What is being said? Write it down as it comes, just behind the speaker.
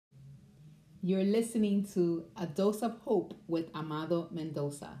You're listening to A Dose of Hope with Amado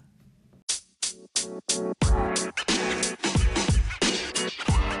Mendoza.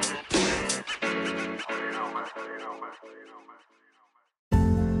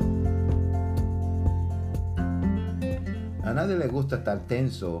 A nadie le gusta estar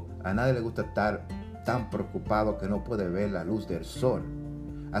tenso, a nadie le gusta estar tan preocupado que no puede ver la luz del sol.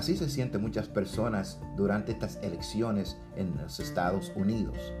 Así se sienten muchas personas durante estas elecciones en los Estados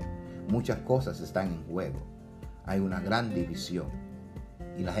Unidos. Muchas cosas están en juego. Hay una gran división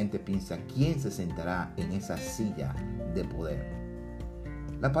y la gente piensa quién se sentará en esa silla de poder.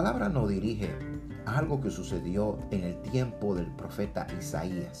 La palabra nos dirige a algo que sucedió en el tiempo del profeta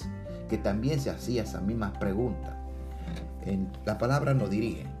Isaías, que también se hacía esa misma pregunta. La palabra nos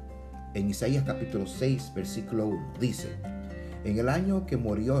dirige en Isaías capítulo 6, versículo 1. Dice: en el año que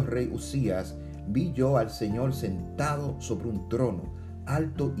murió el rey Usías, vi yo al Señor sentado sobre un trono,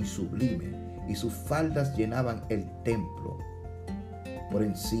 alto y sublime, y sus faldas llenaban el templo. Por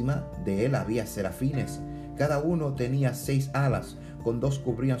encima de él había serafines, cada uno tenía 6 alas, con 2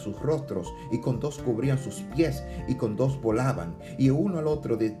 cubrían sus rostros, y con 2 cubrían sus pies, y con 2 volaban, y uno al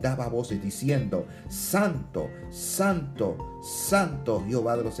otro daba voces diciendo: Santo, Santo, Santo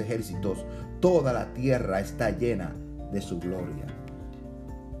Jehová de los ejércitos, toda la tierra está llena de su gloria.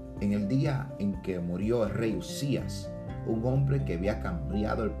 En el día en que murió el rey Usías, un hombre que había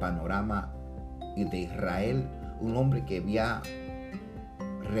cambiado el panorama de Israel, un hombre que había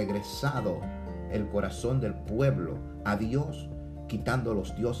regresado el corazón del pueblo a Dios, quitando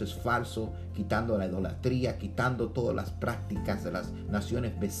los dioses falsos, quitando la idolatría, quitando todas las prácticas de las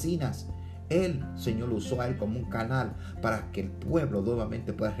naciones vecinas. El Señor lo usó a él como un canal para que el pueblo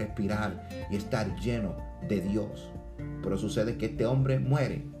nuevamente pueda respirar y estar lleno de Dios. Pero sucede que este hombre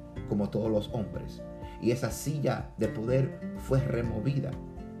muere como todos los hombres y esa silla de poder fue removida.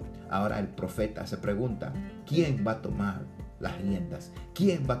 Ahora el profeta se pregunta: ¿quién va a tomar las riendas?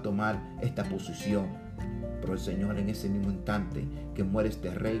 ¿Quién va a tomar esta posición? Pero el Señor, en ese mismo instante que muere este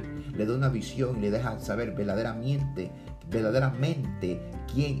rey, le da una visión y le deja saber verdaderamente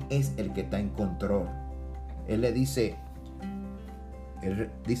quién es el que está en control. Él dice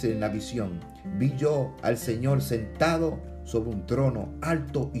en la visión: vi yo al Señor sentado sobre un trono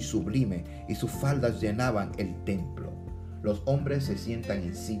alto y sublime, y sus faldas llenaban el templo. Los hombres se sientan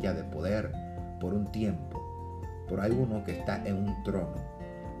en silla de poder por un tiempo, pero hay uno que está en un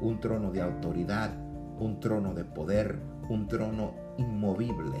trono de autoridad, un trono de poder, un trono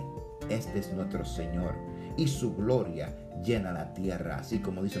inmovible. Este es nuestro Señor, y su gloria llena la tierra, así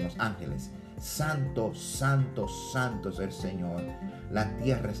como dicen los ángeles: Santo, Santo, Santo es el Señor. La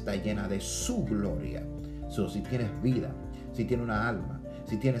tierra está llena de su gloria. Si tienes vida, si tienes una alma,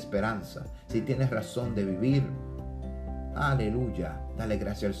 si tienes esperanza, si tienes razón de vivir, aleluya, dale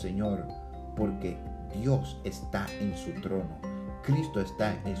gracias al Señor, porque Dios está en su trono. Cristo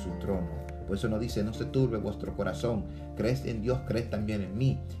está en su trono. Por eso nos dice: no se turbe vuestro corazón. Creed en Dios, creed también en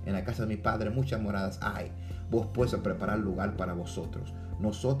mí. En la casa de mi Padre muchas moradas hay. Vos pues a preparar lugar para vosotros.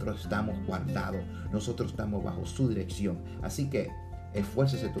 Nosotros estamos guardados. Nosotros estamos bajo su dirección. Así que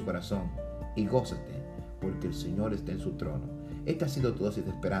esfuércese tu corazón y gózate, porque el Señor está en su trono. Esta ha sido tu dosis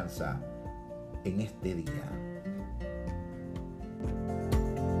de esperanza en este día.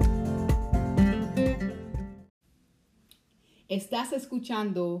 Estás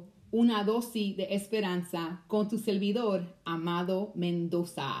escuchando Una dosis de esperanza con tu servidor, Amado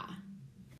Mendoza.